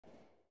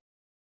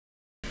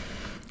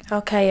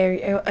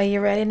Okay, are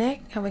you ready,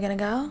 Nick? Are we gonna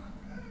go?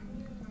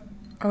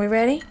 Are we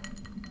ready?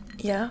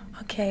 Yeah?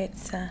 Okay,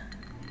 it's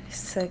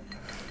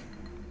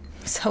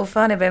so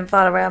funny being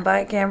followed around by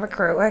a camera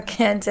crew, I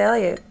can't tell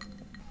you.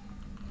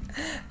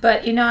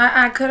 But, you know,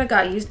 I could have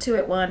got used to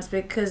it once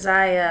because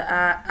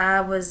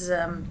I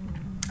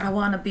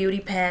won a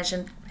beauty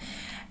pageant.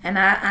 And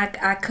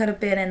I could have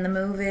been in the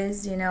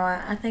movies, you know.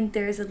 I think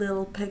there's a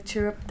little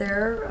picture up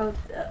there,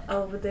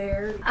 over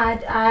there.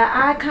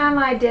 I kind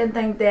of like didn't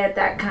think that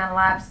kind of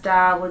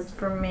lifestyle was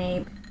for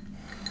me.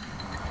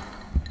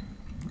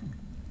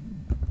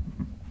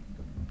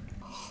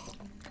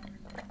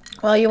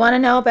 Well, you want to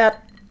know about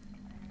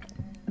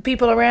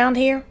people around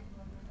here?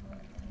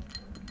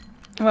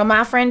 Well,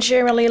 my friend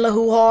Shirley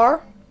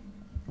LaHoohar.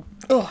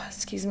 Oh,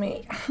 excuse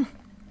me.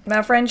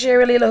 My friend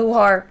Shirley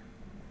LaHoohar.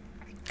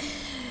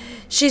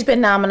 She's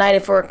been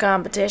nominated for a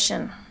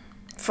competition,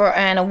 for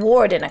an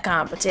award in a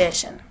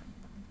competition.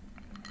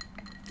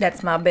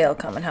 That's my Bill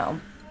coming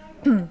home.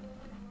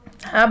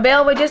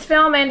 Bill, we're just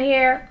filming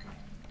here.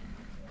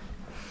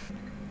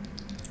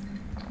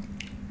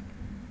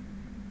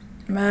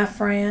 My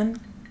friend,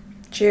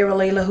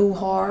 Shirley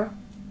LaHoohar,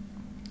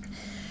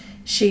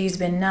 she's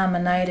been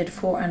nominated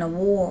for an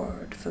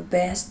award for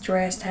Best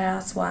Dressed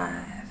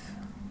Housewife.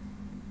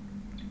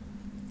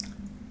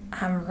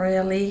 I'm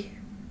really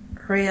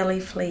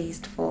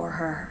pleased for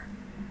her.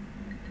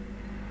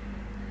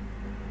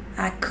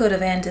 I could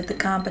have ended the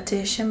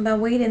competition, but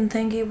we didn't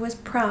think it was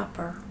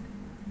proper.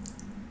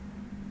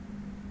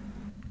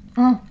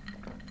 My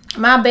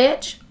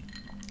bitch,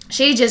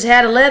 she just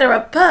had a litter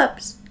of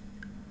pups.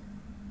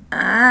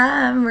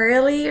 I'm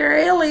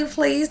really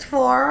pleased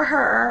for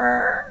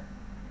her.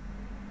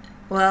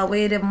 Well,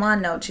 we didn't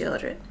want no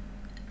children.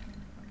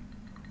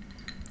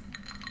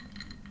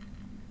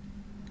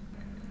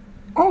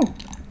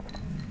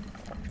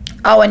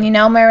 Oh, and you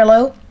know Mary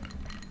Lou?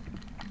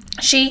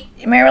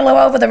 Mary Lou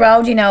over the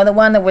road, you know, the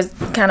one that was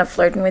kind of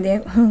flirting with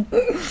you.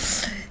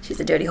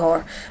 She's a dirty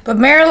whore. But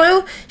Mary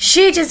Lou,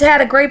 she just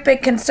had a great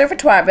big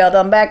conservatoire built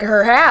on the back of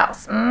her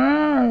house.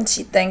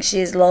 She thinks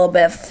she's a little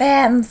bit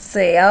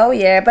fancy. Oh,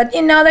 yeah. But,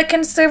 you know, the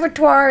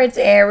conservatoire, it's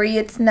airy,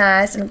 it's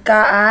nice. And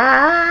God,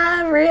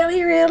 I'm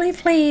really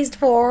pleased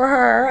for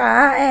her.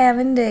 I am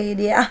indeed,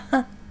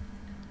 yeah.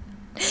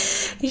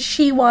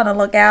 She want to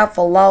look out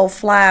for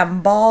low-flying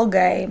ball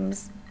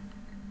games.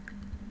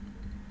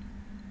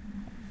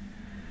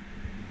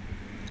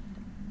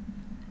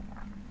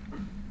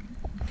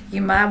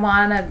 You might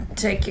want to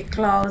take your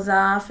clothes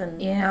off and,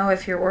 you know,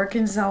 if you're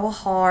working so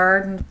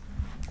hard. And...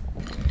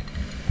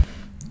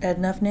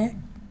 Enough, Nick?